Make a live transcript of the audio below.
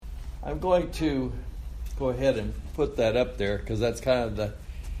I'm going to go ahead and put that up there because that's kind of the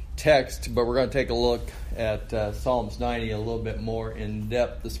text, but we're going to take a look at Psalms 90 a little bit more in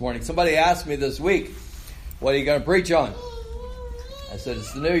depth this morning. Somebody asked me this week, what are you going to preach on? I said,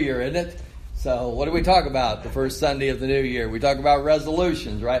 it's the new year, isn't it? So what do we talk about the first Sunday of the new year? We talk about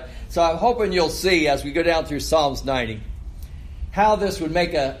resolutions, right? So I'm hoping you'll see as we go down through Psalms 90 how this would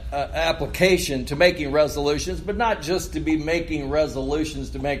make an application to making resolutions, but not just to be making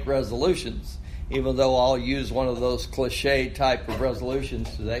resolutions to make resolutions, even though I'll use one of those cliche type of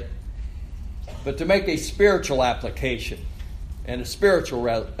resolutions today, but to make a spiritual application and a spiritual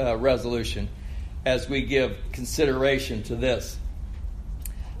resolution as we give consideration to this.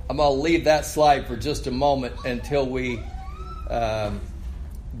 I'm going to leave that slide for just a moment until we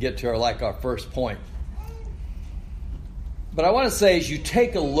get to our first point. But I want to say, as you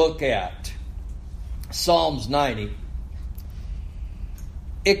take a look at Psalms 90,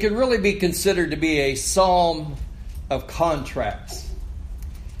 it can really be considered to be a psalm of contrasts.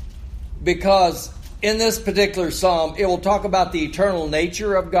 Because in this particular psalm, it will talk about the eternal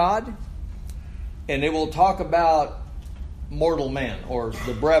nature of God, and it will talk about mortal man, or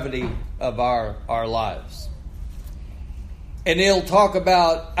the brevity of our lives. And it'll talk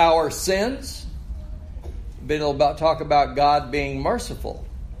about our sins, but it'll talk about God being merciful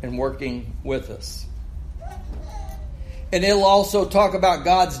and working with us. And it'll also talk about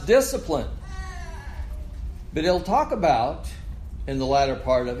God's discipline. But it'll talk about, in the latter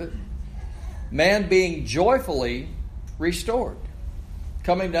part of it, man being joyfully restored.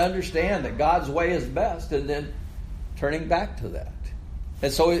 Coming to understand that God's way is best and then turning back to that.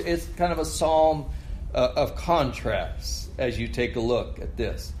 And so it's kind of a psalm of contrasts as you take a look at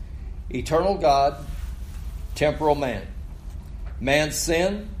this. Eternal God, temporal man. Man's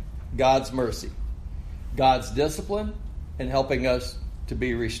sin, God's mercy. God's discipline, and helping us to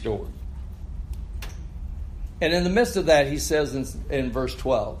be restored. And in the midst of that, he says in verse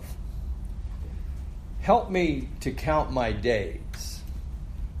 12, help me to count my days,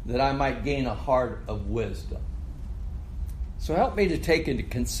 that I might gain a heart of wisdom. So help me to take into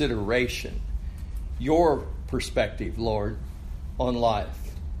consideration your perspective, Lord, on life,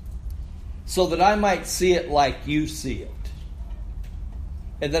 so that I might see it like you see it,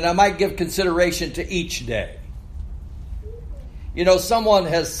 and that I might give consideration to each day. You know, someone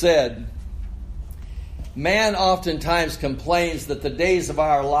has said, man oftentimes complains that the days of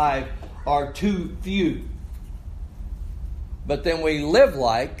our life are too few, but then we live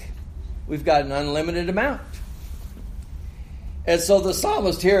like we've got an unlimited amount. And so the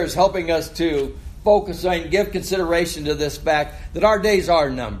psalmist here is helping us to focus on and give consideration to this fact that our days are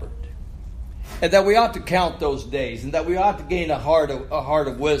numbered, and that we ought to count those days, and that we ought to gain a heart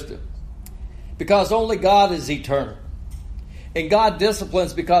of wisdom, because only God is eternal. And God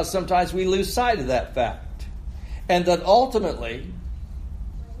disciplines because sometimes we lose sight of that fact, and that ultimately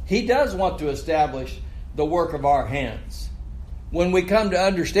He does want to establish the work of our hands when we come to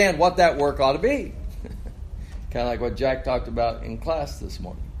understand what that work ought to be. Kind of like what Jack talked about in class this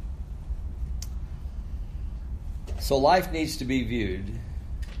morning. So life needs to be viewed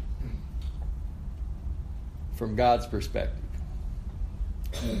from God's perspective.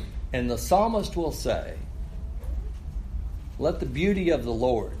 And the psalmist will say, let the beauty of the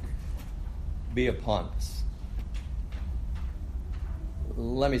Lord be upon us.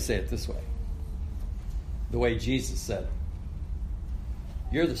 Let me say it this way. The way Jesus said it.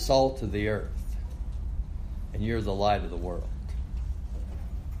 You're the salt of the earth, and you're the light of the world.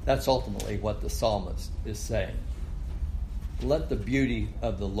 That's ultimately what the psalmist is saying. Let the beauty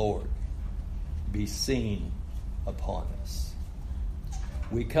of the Lord be seen upon us.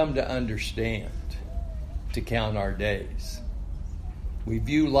 We come to understand, to count our days. We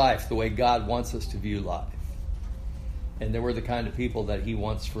view life the way God wants us to view life. And then we're the kind of people that He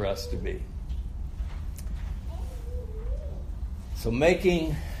wants for us to be. So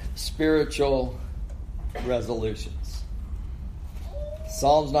making spiritual resolutions.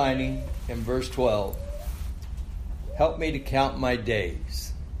 Psalms 90 and verse 12. Help me to count my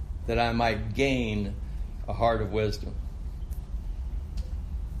days, that I might gain a heart of wisdom.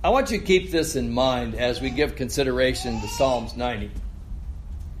 I want you to keep this in mind as we give consideration to Psalms 90.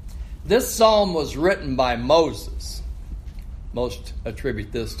 This psalm was written by Moses. Most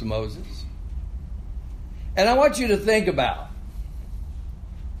attribute this to Moses. And I want you to think about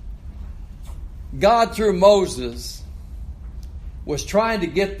God, through Moses, was trying to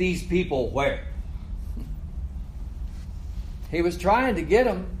get these people where? He was trying to get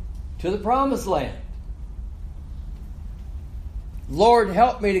them to the promised land. Lord,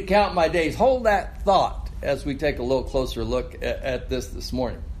 help me to count my days. Hold that thought as we take a little closer look at this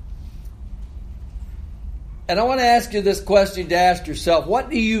morning. And I want to ask you this question to ask yourself. What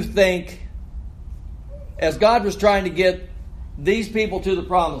do you think, as God was trying to get these people to the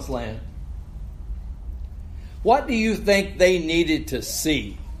promised land, what do you think they needed to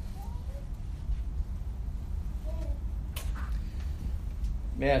see?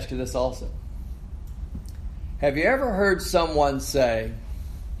 Let me ask you this also. Have you ever heard someone say,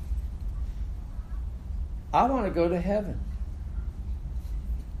 I want to go to heaven?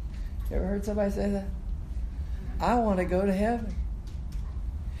 You ever heard somebody say that? I want to go to heaven.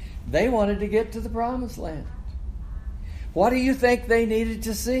 They wanted to get to the promised land. What do you think they needed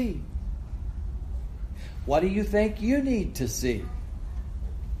to see? What do you think you need to see?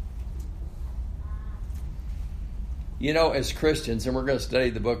 You know, as Christians, and we're going to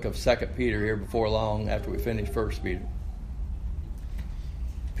study the book of 2 Peter here before long after we finish 1 Peter.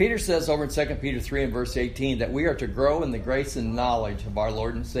 Peter says over in 2 Peter 3 and verse 18 that we are to grow in the grace and knowledge of our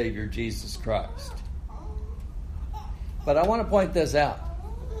Lord and Savior Jesus Christ. But I want to point this out.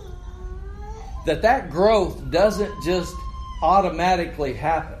 That growth doesn't just automatically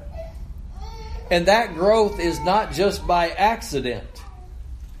happen. And that growth is not just by accident.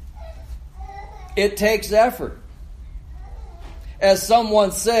 It takes effort. As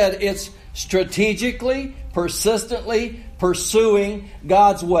someone said, it's strategically, persistently pursuing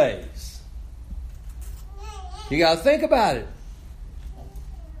God's ways. You got to think about it.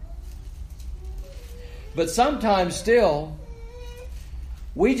 But sometimes still,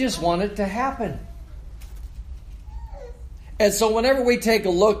 we just want it to happen. And so whenever we take a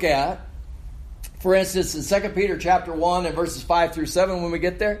look at, for instance, in 2 Peter chapter 1 and verses 5 through 7, when we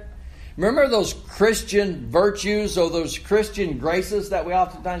get there, remember those Christian virtues or those Christian graces that we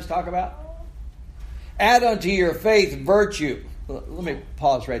oftentimes talk about? Add unto your faith virtue. Let me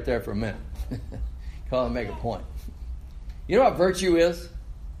pause right there for a minute. I'll make a point. You know what virtue is?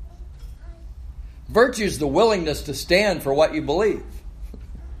 Virtue is the willingness to stand for what you believe.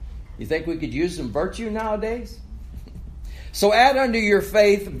 You think we could use some virtue nowadays? So add unto your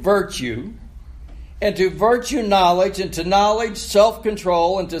faith virtue, and to virtue knowledge, and to knowledge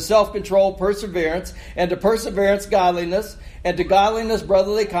self-control, and to self-control perseverance, and to perseverance godliness, and to godliness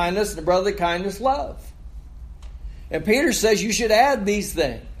brotherly kindness, and to brotherly kindness love. And Peter says you should add these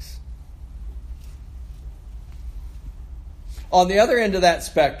things. On the other end of that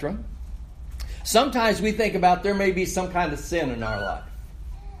spectrum, sometimes we think about there may be some kind of sin in our life.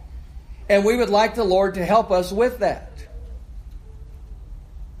 And we would like the Lord to help us with that.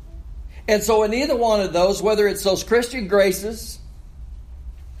 And so in either one of those, whether it's those Christian graces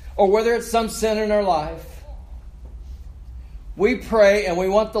or whether it's some sin in our life, we pray and we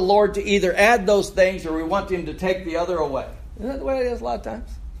want the Lord to either add those things or we want Him to take the other away. Isn't that the way it is a lot of times?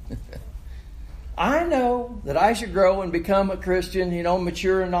 I know that I should grow and become a Christian,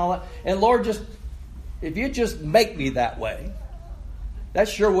 mature and all that. And Lord, if you just make me that way, that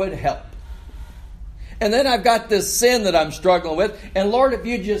sure would help. And then I've got this sin that I'm struggling with. And Lord, if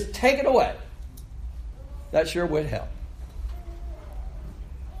you just take it away, that sure would help.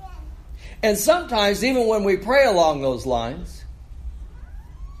 And sometimes, even when we pray along those lines,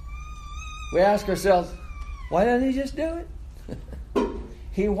 we ask ourselves, why doesn't He just do it?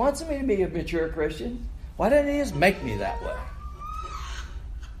 He wants me to be a mature Christian. Why doesn't He just make me that way?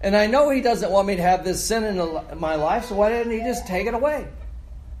 And I know He doesn't want me to have this sin in my life, so why doesn't He just take it away?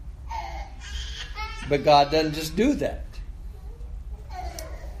 But God doesn't just do that.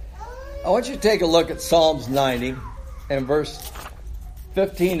 I want you to take a look at Psalms 90 and verse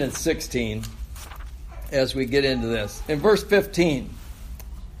 15 and 16 as we get into this. In verse 15,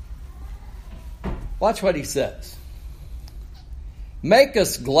 watch what he says. Make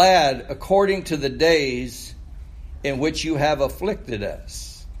us glad according to the days in which you have afflicted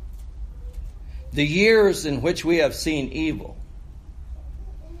us, the years in which we have seen evil.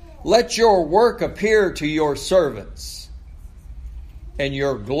 Let your work appear to your servants, and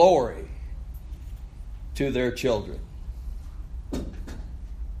your glory to their children.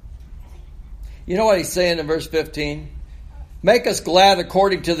 You know what he's saying in verse 15? Make us glad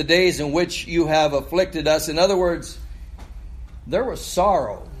according to the days in which you have afflicted us. In other words, there was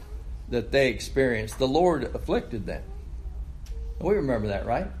sorrow that they experienced. The Lord afflicted them. And we remember that,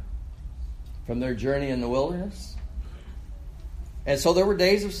 right? From their journey in the wilderness. And so there were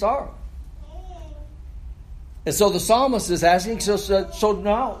days of sorrow. And so the psalmist is asking, so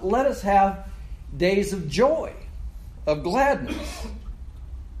now let us have days of joy, of gladness.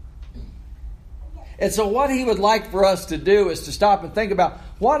 And so what he would like for us to do is to stop and think about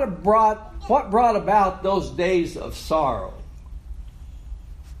what brought about those days of sorrow.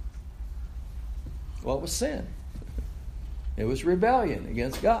 Well, it was sin. It was rebellion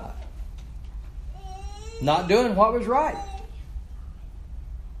against God. Not doing what was right.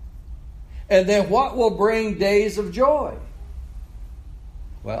 And then what will bring days of joy?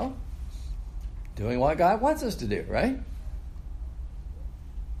 Well, doing what God wants us to do, right?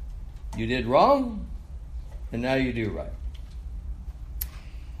 You did wrong, and now you do right.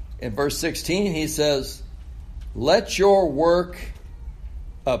 In verse 16, he says, let your work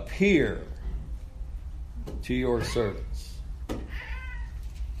appear to your servants. You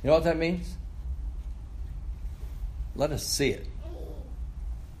know what that means? Let us see it.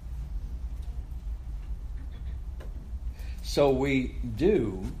 So we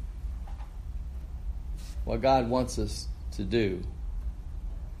do what God wants us to do.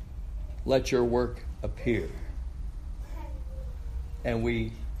 Let your work appear. And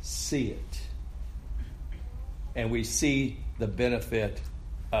we see it. And we see the benefit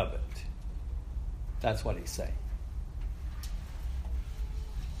of it. That's what he's saying.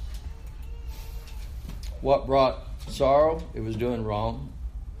 What brought sorrow? It was doing wrong.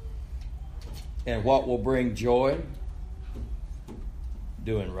 And what will bring joy?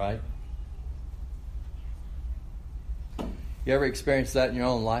 Doing right. You ever experienced that in your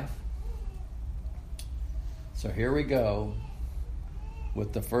own life? So here we go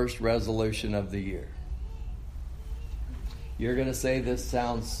with the first resolution of the year. You're going to say this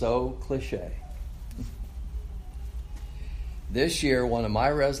sounds so cliche. This year, one of my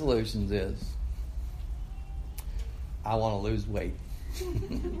resolutions is I want to lose weight.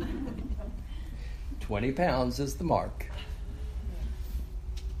 20 pounds is the mark.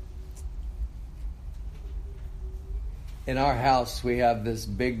 In our house, we have this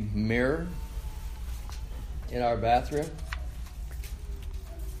big mirror in our bathroom.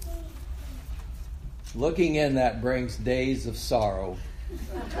 Looking in that brings days of sorrow.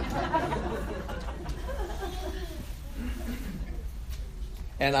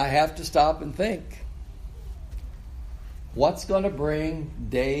 And I have to stop and think, what's going to bring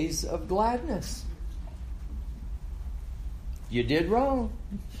days of gladness? You did wrong.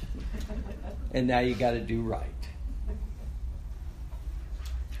 And now you got to do right.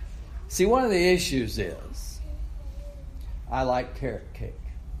 See, one of the issues is I like carrot cake.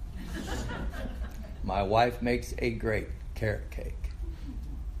 My wife makes a great carrot cake.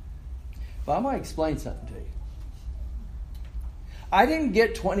 But I'm going to explain something to you. I didn't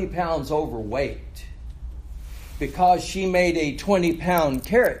get 20 pounds overweight because she made a 20-pound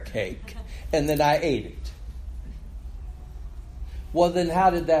carrot cake and then I ate it. Well, then how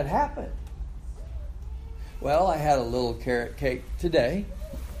did that happen? Well, I had a little carrot cake today.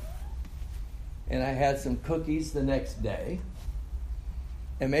 And I had some cookies the next day.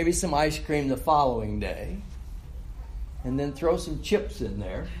 And maybe some ice cream the following day. And then throw some chips in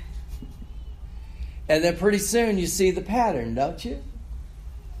there. And then pretty soon you see the pattern, don't you?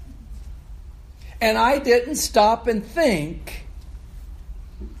 And I didn't stop and think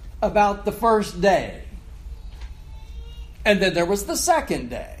about the first day. And then there was the second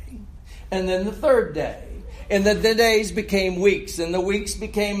day. And then the third day. And then the days became weeks, and the weeks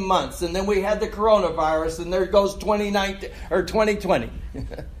became months, and then we had the coronavirus, and there goes 2020.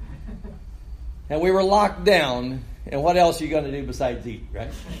 And we were locked down, and what else are you going to do besides eat,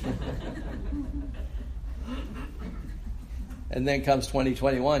 right? And then comes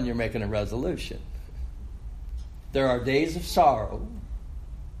 2021, you're making a resolution. There are days of sorrow,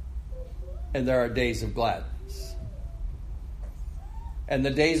 and there are days of gladness. And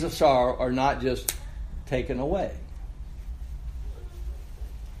the days of sorrow are not just taken away.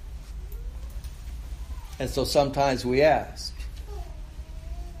 And so sometimes we ask,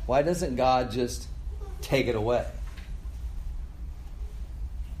 why doesn't God just take it away?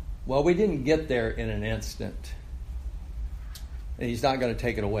 Well, we didn't get there in an instant. And He's not going to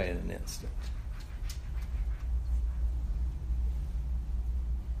take it away in an instant.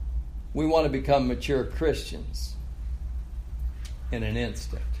 We want to become mature Christians in an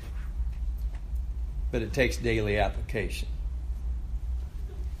instant. But it takes daily application.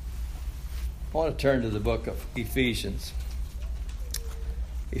 I want to turn to the book of Ephesians.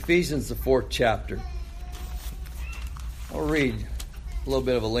 Ephesians, the 4th chapter. I'll read a little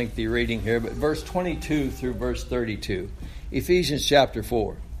bit of a lengthy reading here, but verse 22 through verse 32. Ephesians chapter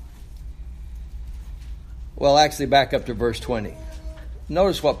 4. Well, actually back up to verse 20.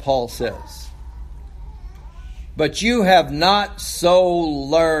 Notice what Paul says. But you have not so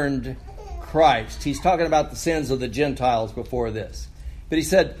learned Christ. He's talking about the sins of the Gentiles before this. But he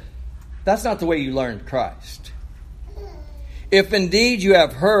said, that's not the way you learned Christ. If indeed you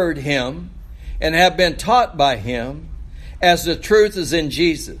have heard Him and have been taught by Him, as the truth is in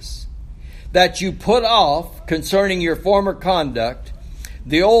Jesus, that you put off concerning your former conduct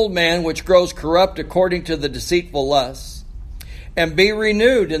the old man which grows corrupt according to the deceitful lusts, and be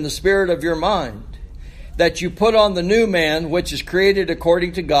renewed in the spirit of your mind, that you put on the new man which is created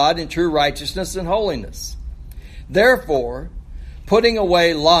according to God in true righteousness and holiness. Therefore, putting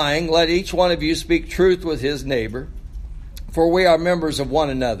away lying, let each one of you speak truth with his neighbor, for we are members of one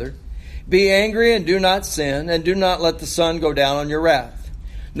another. Be angry and do not sin, and do not let the sun go down on your wrath,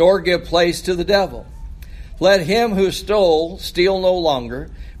 nor give place to the devil. Let him who stole steal no longer,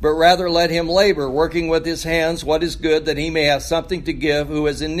 but rather let him labor, working with his hands what is good, that he may have something to give who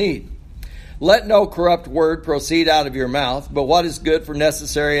is in need. Let no corrupt word proceed out of your mouth, but what is good for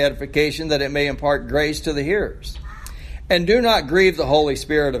necessary edification, that it may impart grace to the hearers. And do not grieve the Holy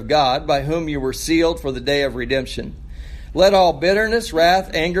Spirit of God, by whom you were sealed for the day of redemption. Let all bitterness,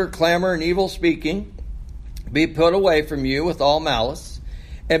 wrath, anger, clamor, and evil speaking be put away from you with all malice,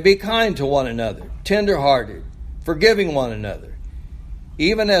 and be kind to one another, tender-hearted, forgiving one another,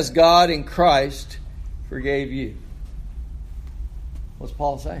 even as God in Christ forgave you. What's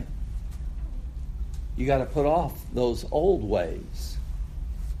Paul saying? You got to put off those old ways,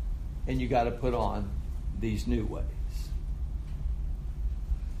 and you got to put on these new ways.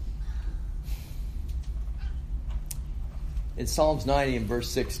 In Psalms 90 and verse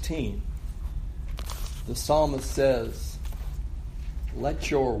 16, the psalmist says,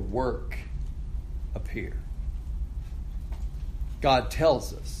 let your work appear. God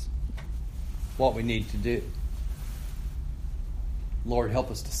tells us what we need to do. Lord,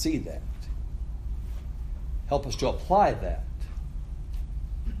 help us to see that. Help us to apply that.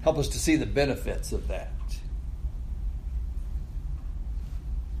 Help us to see the benefits of that.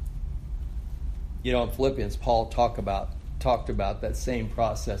 You know, in Philippians, Paul talked about that same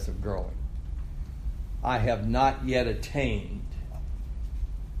process of growing. I have not yet attained,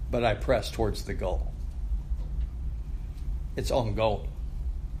 but I press towards the goal. It's ongoing.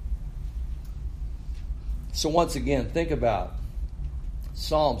 So once again, think about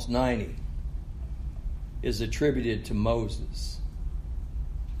Psalms 90 is attributed to Moses.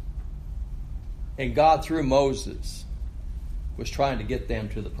 And God, through Moses, was trying to get them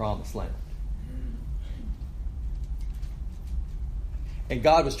to the promised land. And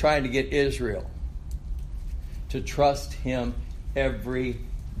God was trying to get Israel to trust Him every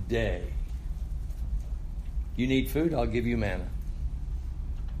day. You need food, I'll give you manna.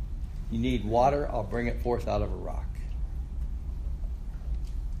 You need water, I'll bring it forth out of a rock.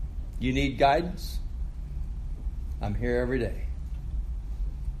 You need guidance, I'm here every day.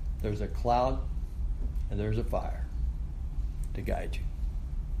 There's a cloud and there's a fire to guide you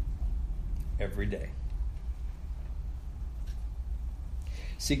every day.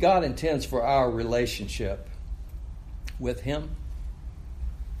 See, God intends for our relationship with Him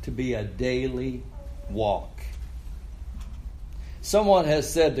to be a daily walk. Someone has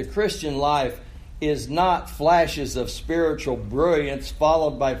said the Christian life is not flashes of spiritual brilliance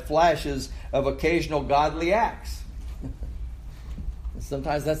followed by flashes of occasional godly acts.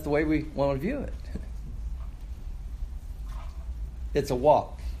 Sometimes that's the way we want to view it. It's a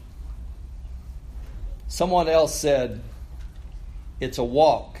walk. Someone else said, it's a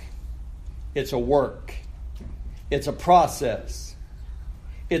walk. It's a work. It's a process.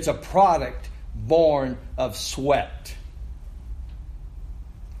 It's a product born of sweat.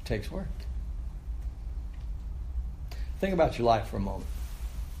 It takes work. Think about your life for a moment.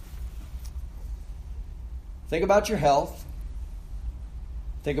 Think about your health.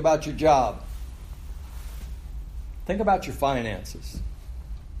 Think about your job. Think about your finances.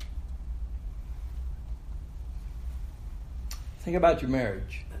 Think about your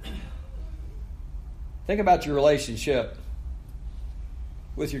marriage. Think about your relationship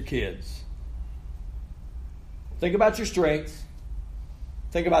with your kids. Think about your strengths.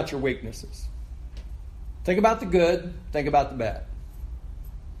 Think about your weaknesses. Think about the good. Think about the bad.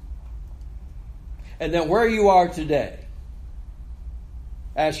 And then where you are today,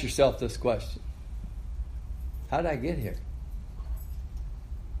 ask yourself this question. How did I get here?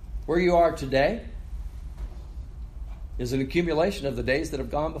 Where you are today is an accumulation of the days that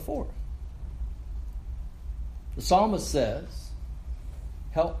have gone before. The psalmist says,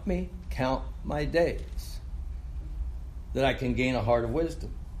 help me count my days, that I can gain a heart of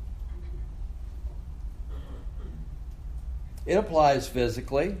wisdom. It applies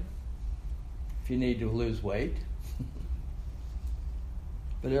physically, if you need to lose weight.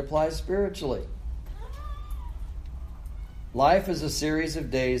 But it applies spiritually. Life is a series of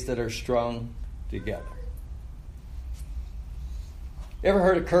days that are strung together. You ever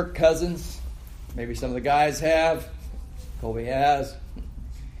heard of Kirk Cousins? Maybe some of the guys have. Colby has.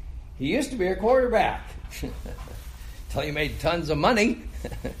 He used to be a quarterback. Until he made tons of money.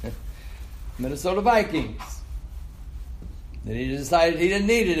 Minnesota Vikings. Then he decided he didn't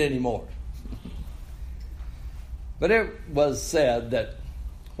need it anymore. But it was said that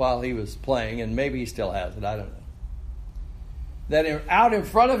while he was playing, and maybe he still has it, I don't know, that out in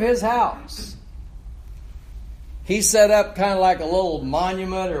front of his house, he set up kind of like a little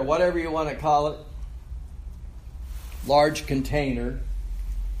monument or whatever you want to call it, large container.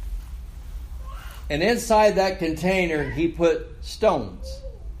 And inside that container, he put stones.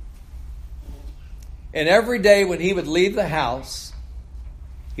 And every day when he would leave the house,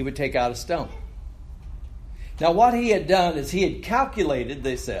 he would take out a stone. Now what he had done is he had calculated,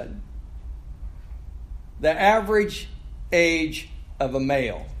 they said, the average age of a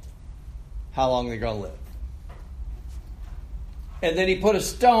male, how long they're going to live. And then he put a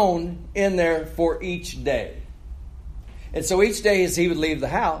stone in there for each day. And so each day as he would leave the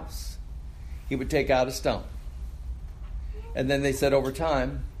house, he would take out a stone. And then they said over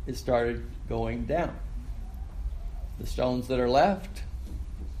time, it started going down. The stones that are left,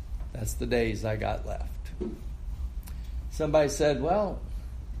 that's the days I got left. Somebody said, well,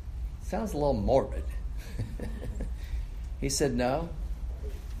 sounds a little morbid. He said, no,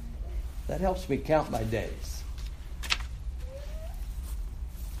 that helps me count my days.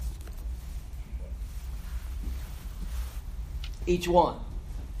 Each one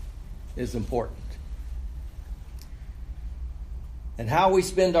is important. And how we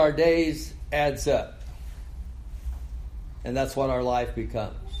spend our days adds up. And that's what our life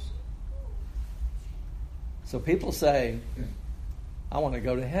becomes. So people say, I want to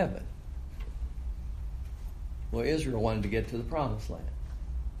go to heaven. Well, Israel wanted to get to the promised land.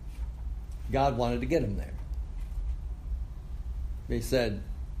 God wanted to get them there. He said,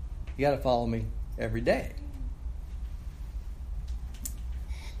 you got to follow me every day.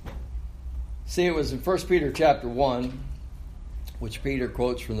 See, it was in 1 Peter chapter 1, which Peter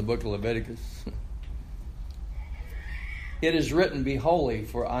quotes from the book of Leviticus. It is written, be holy,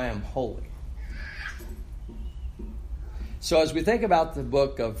 for I am holy. So as we think about the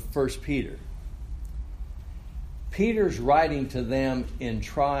book of 1 Peter, Peter's writing to them in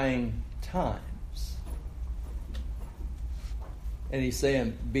trying times. And he's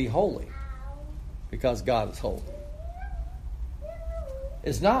saying, be holy, because God is holy.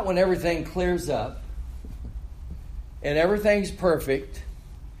 It's not when everything clears up and everything's perfect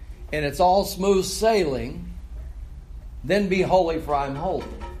and it's all smooth sailing, then be holy, for I'm holy.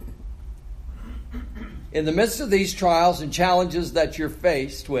 In the midst of these trials and challenges that you're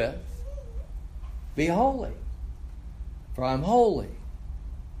faced with, be holy, for I'm holy.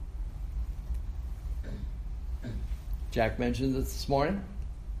 Jack mentioned this morning,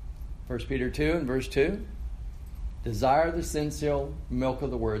 1 Peter 2 and verse 2. Desire the sincere milk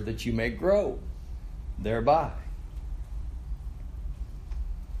of the word that you may grow thereby.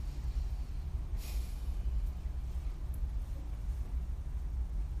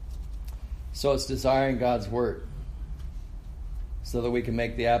 So it's desiring God's word so that we can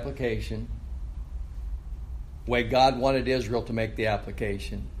make the application the way God wanted Israel to make the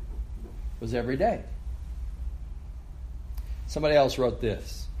application was every day. Somebody else wrote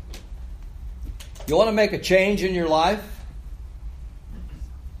this. You want to make a change in your life?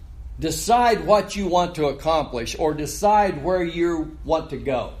 Decide what you want to accomplish or decide where you want to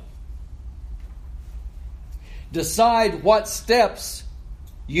go. Decide what steps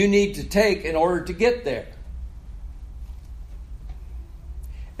you need to take in order to get there.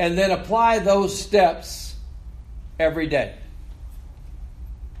 And then apply those steps every day.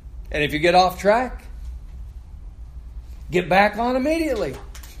 And if you get off track, get back on immediately.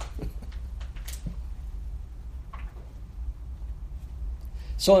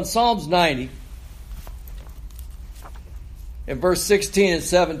 So in Psalms 90, in verse 16 and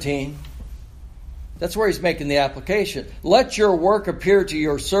 17, that's where he's making the application. Let your work appear to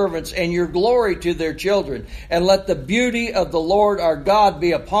your servants and your glory to their children. And let the beauty of the Lord our God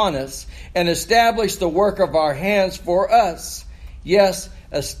be upon us, and establish the work of our hands for us. Yes,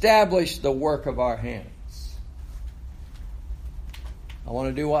 establish the work of our hands. I want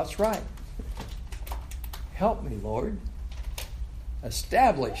to do what's right. Help me, Lord.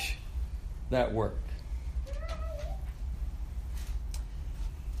 Establish that work.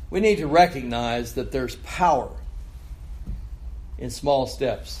 We need to recognize that there's power in small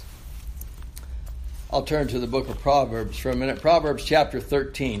steps. I'll turn to the book of Proverbs for a minute. Proverbs chapter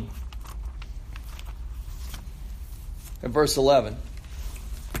 13 and verse 11.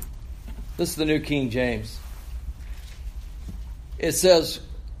 This is the New King James. It says,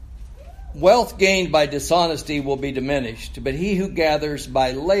 wealth gained by dishonesty will be diminished, but he who gathers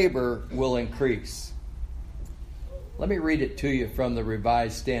by labor will increase. Let me read it to you from the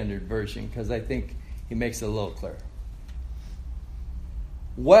Revised Standard Version because I think he makes it a little clearer.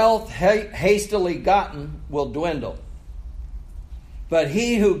 Wealth hastily gotten will dwindle, but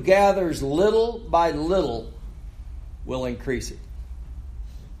he who gathers little by little will increase it.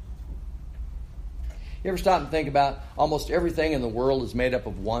 You ever stop and think about almost everything in the world is made up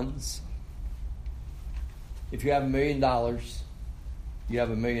of ones? If you have $1 million, you have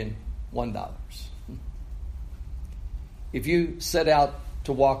 $1,001,001. If you set out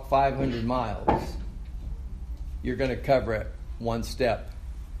to walk 500 miles, you're going to cover it one step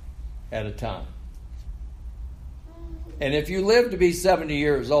at a time. And if you live to be 70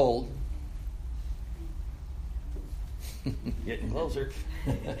 years old, getting closer,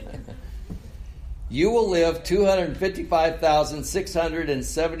 you will live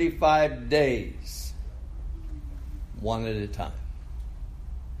 255,675 days, one at a time.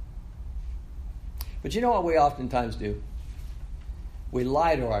 But you know what we oftentimes do? We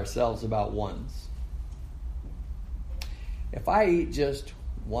lie to ourselves about ones. If I eat just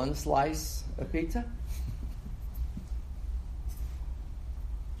one slice of pizza,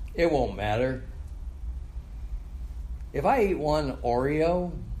 it won't matter. If I eat one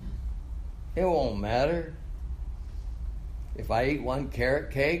Oreo, it won't matter. If I eat one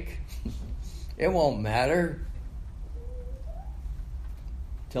carrot cake, it won't matter.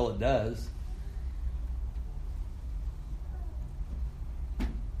 Till it does.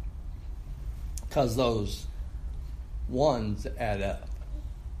 Because those ones add up.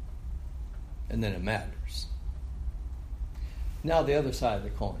 And then it matters. Now the other side of the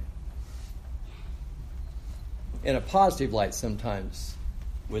coin. In a positive light, sometimes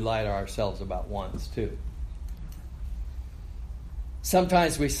we lie to ourselves about ones too.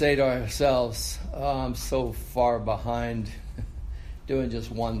 Sometimes we say to ourselves, oh, I'm so far behind. Doing just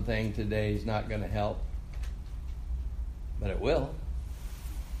one thing today is not going to help. But it will.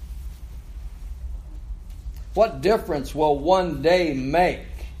 What difference will one day make?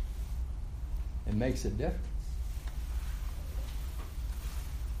 It makes a difference.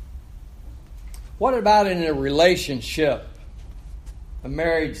 What about in a relationship, a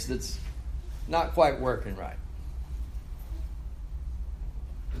marriage that's not quite working right?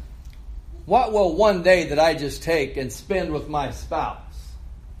 What will one day that I just take and spend with my spouse?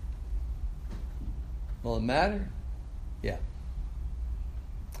 Will it matter? Yeah.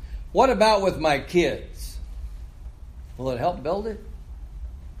 What about with my kids? Will it help build it?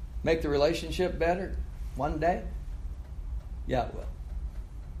 Make the relationship better one day? Yeah, it will.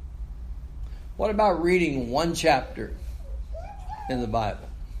 What about reading one chapter in the Bible?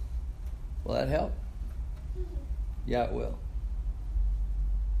 Will that help? Yeah, it will.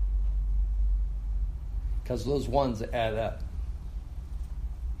 Because those ones add up.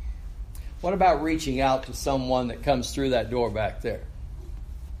 What about reaching out to someone that comes through that door back there?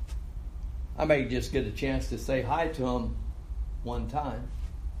 I may just get a chance to say hi to them one time.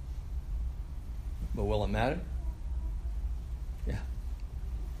 But will it matter? Yeah.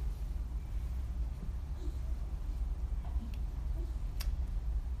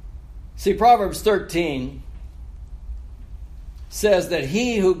 See, Proverbs 13 says that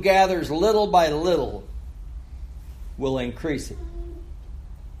he who gathers little by little will increase it.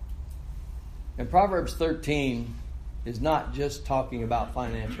 And Proverbs 13 is not just talking about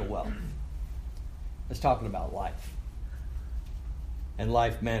financial wealth. It's talking about life and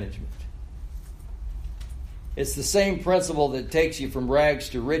life management. It's the same principle that takes you from rags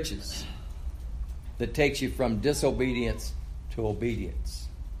to riches, that takes you from disobedience to obedience.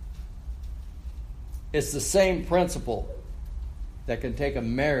 It's the same principle that can take a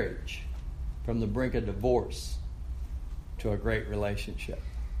marriage from the brink of divorce to a great relationship.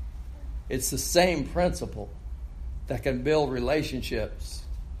 It's the same principle that can build relationships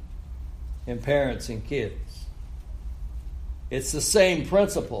in parents and kids. It's the same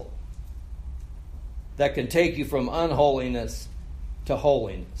principle that can take you from unholiness to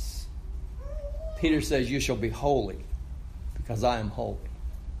holiness. Peter says, you shall be holy because I am holy.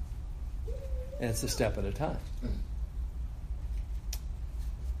 And it's a step at a time.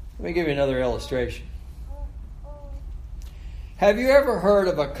 Let me give you another illustration. Have you ever heard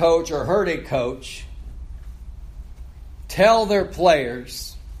of a coach or heard a coach tell their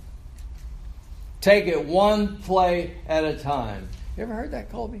players, take it one play at a time? You ever heard that,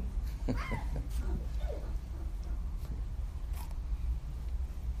 Colby?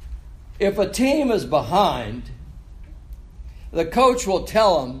 If a team is behind, the coach will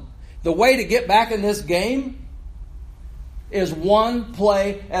tell them the way to get back in this game is one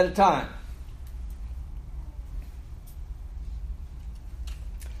play at a time.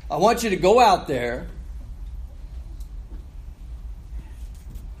 I want you to go out there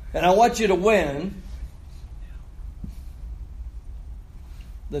and I want you to win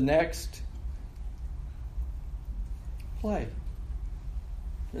the next play.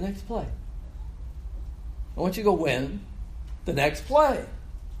 The next play. I want you to go win the next play.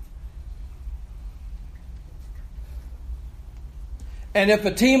 And if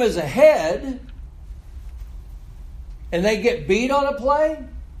a team is ahead and they get beat on a play,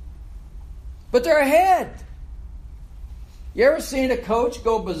 but they're ahead. You ever seen a coach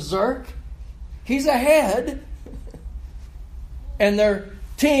go berserk? He's ahead and their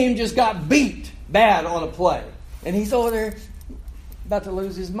team just got beat bad on a play. And he's over there about to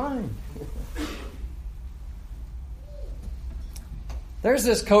lose his mind. There's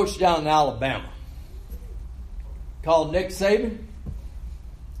this coach down in Alabama called Nick Saban.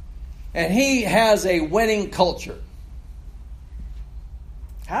 And he has a winning culture.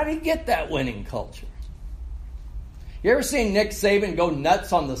 How did he get that winning culture? You ever seen Nick Saban go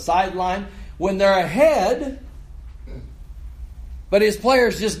nuts on the sideline when they're ahead, but his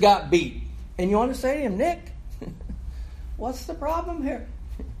players just got beat? And you want to say to him, Nick, what's the problem here?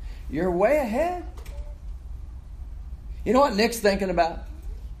 You're way ahead. You know what Nick's thinking about?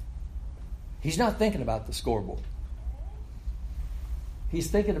 He's not thinking about the scoreboard. He's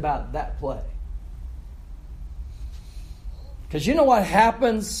thinking about that play. Because you know what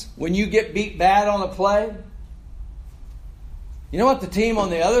happens when you get beat bad on a play? You know what the team on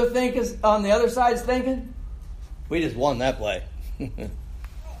the other side is thinking? We just won that play.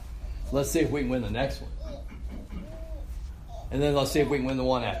 Let's see if we can win the next one. And then let's see if we can win the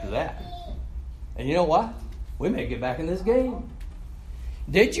one after that. And you know what? We may get back in this game.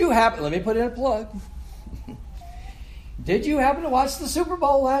 Let me put in a plug. Did you happen to watch the Super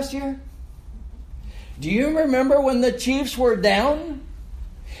Bowl last year? Do you remember when the Chiefs were down?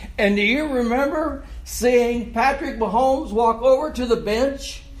 And do you remember seeing Patrick Mahomes walk over to the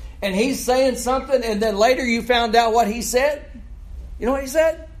bench and he's saying something and then later you found out what he said? You know what he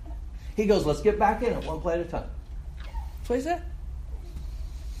said? He goes, let's get back in it one play at a time. That's what he said.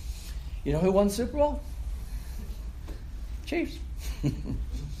 You know who won the Super Bowl? Chiefs.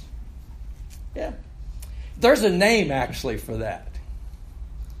 Yeah. There's a name actually for that.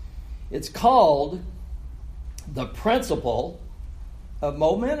 It's called the principle of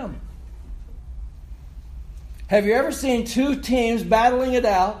momentum. Have you ever seen two teams battling it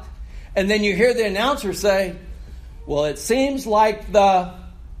out and then you hear the announcer say, well, it seems like the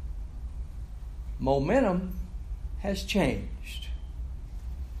momentum has changed.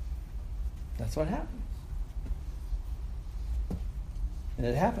 That's what happens. And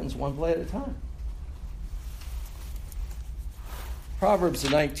it happens one play at a time. Proverbs, the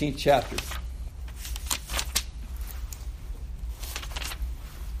 19th chapter.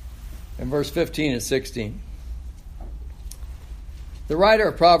 And verse 15 and 16. The writer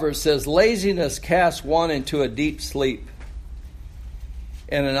of Proverbs says, laziness casts one into a deep sleep,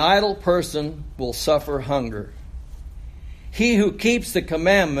 and an idle person will suffer hunger. He who keeps the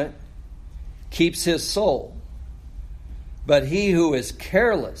commandment keeps his soul, but he who is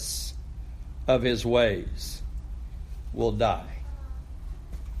careless of his ways will die.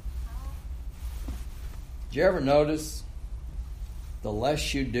 Did you ever notice the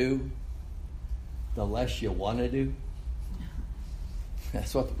less you do, the less you want to do?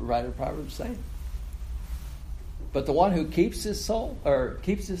 That's what the writer of Proverbs is saying. But the one who keeps his soul, or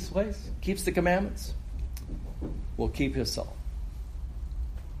keeps his ways, keeps the commandments, will keep his soul.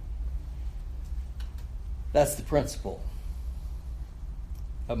 That's the principle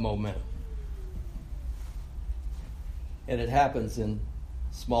of momentum. And it happens in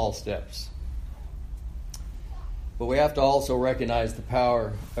small steps. But we have to also recognize the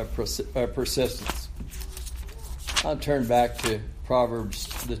power of persistence. I'll turn back to Proverbs,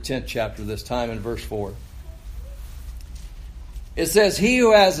 the 10th chapter, this time in verse 4. It says, he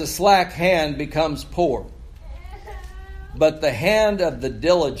who has a slack hand becomes poor, but the hand of the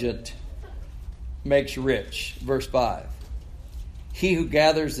diligent makes rich. Verse 5. He who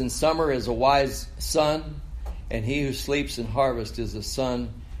gathers in summer is a wise son, and he who sleeps in harvest is a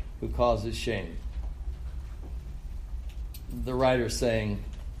son who causes shame. The writer is saying,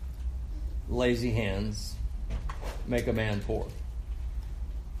 lazy hands make a man poor,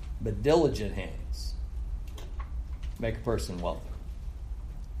 but diligent hands make a person wealthy.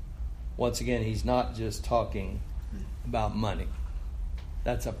 Once again, he's not just talking about money.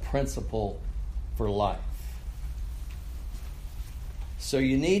 That's a principle for life. So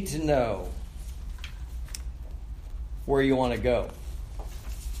you need to know where you want to go.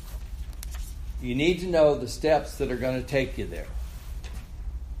 You need to know the steps that are going to take you there.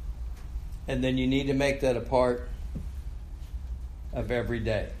 And then you need to make that a part of every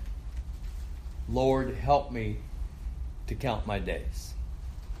day. Lord, help me to count my days,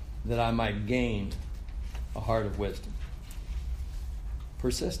 that I might gain a heart of wisdom.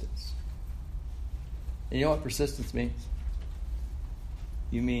 Persistence. And you know what persistence means?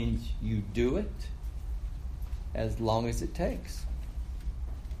 You mean you do it as long as it takes.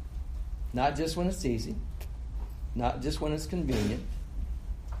 Not just when it's easy. Not just when it's convenient.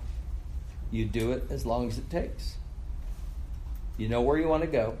 You do it as long as it takes. You know where you want to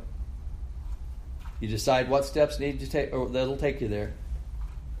go. You decide what steps need to take, or that'll take you there.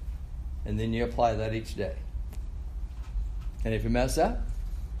 And then you apply that each day. And if you mess up,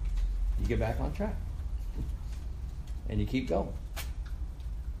 you get back on track. And you keep going.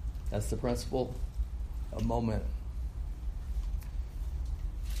 That's the principle of momentum.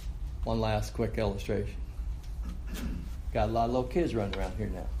 One last quick illustration. Got a lot of little kids running around here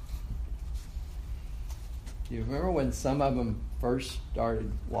now. Do you remember when some of them first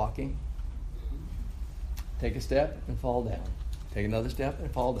started walking? Take a step and fall down. Take another step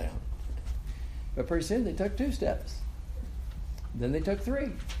and fall down. But pretty soon they took 2 steps. Then they took 3.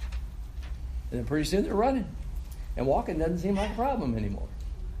 And then pretty soon they're running. And walking doesn't seem like a problem anymore.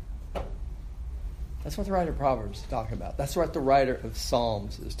 That's what the writer of Proverbs is talking about. That's what the writer of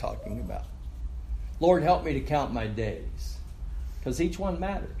Psalms is talking about. Lord, help me to count my days, because each one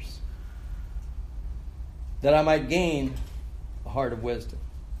matters, that I might gain a heart of wisdom.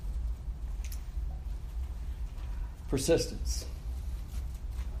 Persistence.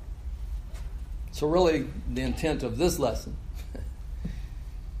 So really, the intent of this lesson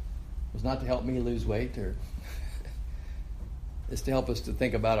was not to help me lose weight, or it's to help us to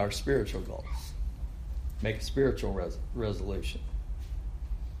think about our spiritual goals. Make a spiritual resolution.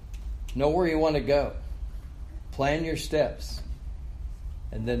 Know where you want to go. Plan your steps.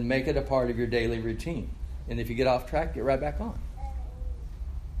 And then make it a part of your daily routine. And if you get off track, get right back on.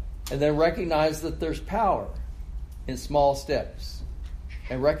 And then recognize that there's power in small steps.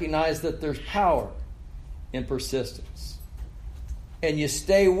 And recognize that there's power in persistence. And you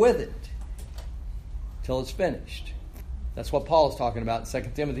stay with it till it's finished. That's what Paul is talking about in 2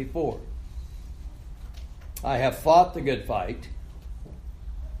 Timothy 4. I have fought the good fight.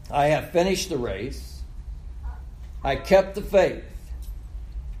 I have finished the race. I kept the faith.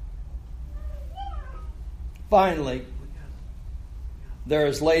 Finally, there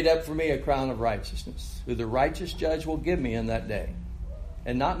is laid up for me a crown of righteousness, who the righteous judge will give me in that day.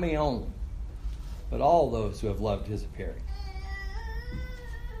 And not me only, but all those who have loved his appearing.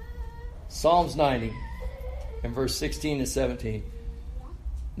 Psalms 90 and verse 16 to 17.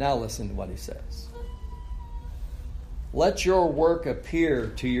 Now listen to what he says. Let your work appear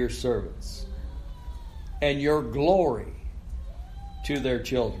to your servants, and your glory to their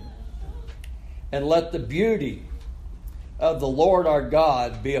children. And let the beauty of the Lord our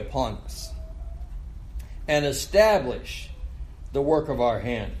God be upon us, and establish the work of our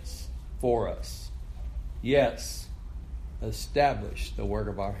hands for us. Yes, establish the work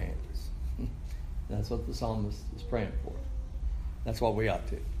of our hands. That's what the psalmist is praying for. That's what we ought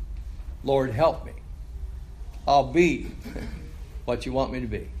to. Lord, help me. I'll be what you want me to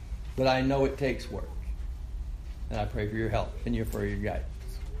be. But I know it takes work. And I pray for your help and for your guidance.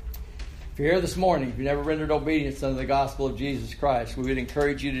 If you're here this morning, if you've never rendered obedience unto the gospel of Jesus Christ, we would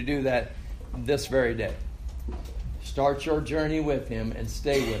encourage you to do that this very day. Start your journey with him and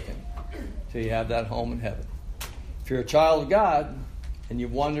stay with him till you have that home in heaven. If you're a child of God and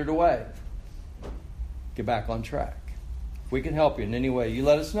you've wandered away, get back on track. If we can help you in any way, you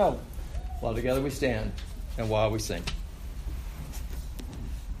let us know. While together we stand and while we sing.